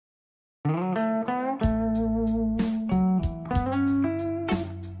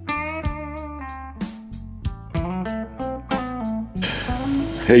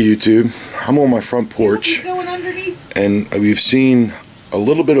Hey YouTube, I'm on my front porch and we've seen a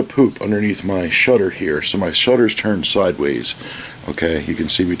little bit of poop underneath my shutter here. So my shutter's turned sideways. Okay, you can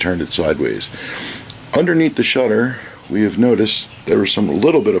see we turned it sideways. Underneath the shutter, we have noticed there was some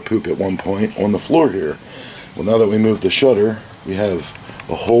little bit of poop at one point on the floor here. Well, now that we moved the shutter, we have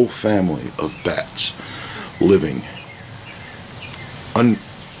a whole family of bats living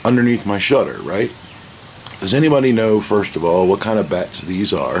underneath my shutter, right? Does anybody know, first of all, what kind of bats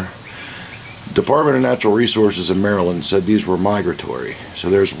these are? Department of Natural Resources in Maryland said these were migratory.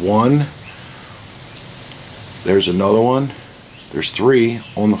 So there's one, there's another one, there's three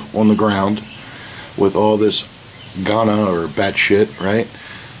on the ground with all this Ghana or bat shit, right?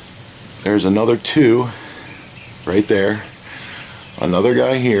 There's another two right there, another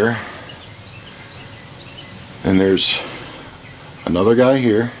guy here, and there's another guy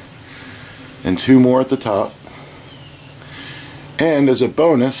here, and two more at the top. And as a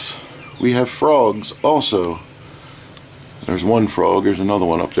bonus, we have frogs also. There's one frog, there's another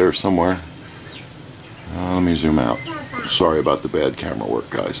one up there somewhere. Let me zoom out. Sorry about the bad camera work,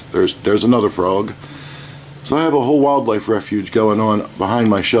 guys. There's another frog. So I have a whole wildlife refuge going on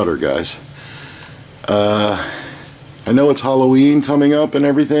behind my shutter, guys. I know it's Halloween coming up and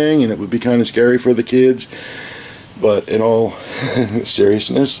everything, and it would be kind of scary for the kids, but in all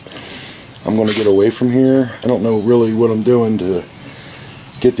seriousness, I'm going to get away from here. I don't know really what I'm doing to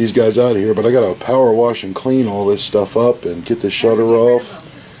get these guys out of here, but I got to power wash and clean all this stuff up and get the shutter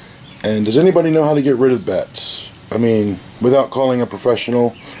off. And does anybody know how to get rid of bats? I mean, without calling a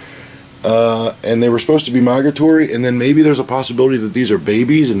professional. And they were supposed to be migratory, and then maybe there's a possibility that these are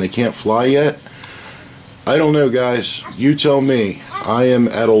babies and they can't fly yet. I don't know, guys. You tell me. I am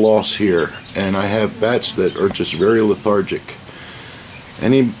at a loss here, and I have bats that are just very lethargic.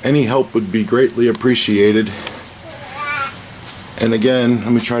 Any help would be greatly appreciated. And again,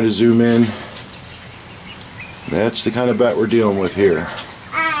 let me try to zoom in. That's the kind of bat we're dealing with here.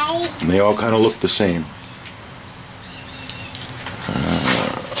 And they all kind of look the same.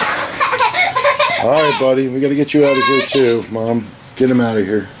 Alright, buddy, we got to get you out of here too, Mom. Get him out of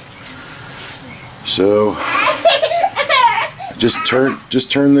here. So, just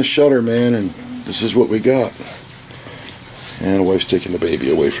turn this shutter, man, and this is what we got. And the wife's taking the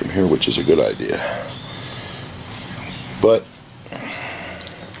baby away from here, which is a good idea. But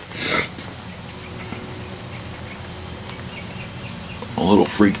I'm a little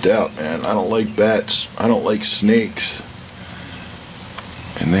freaked out, man. I don't like bats. I don't like snakes.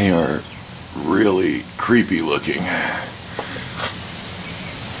 And they are really creepy looking.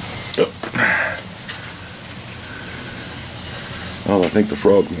 Oh, I think the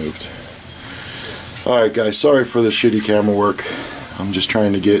frog moved. Alright guys, sorry for the shitty camera work. I'm just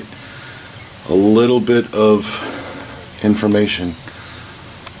trying to get a little bit of information.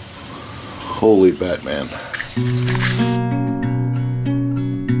 Holy Batman.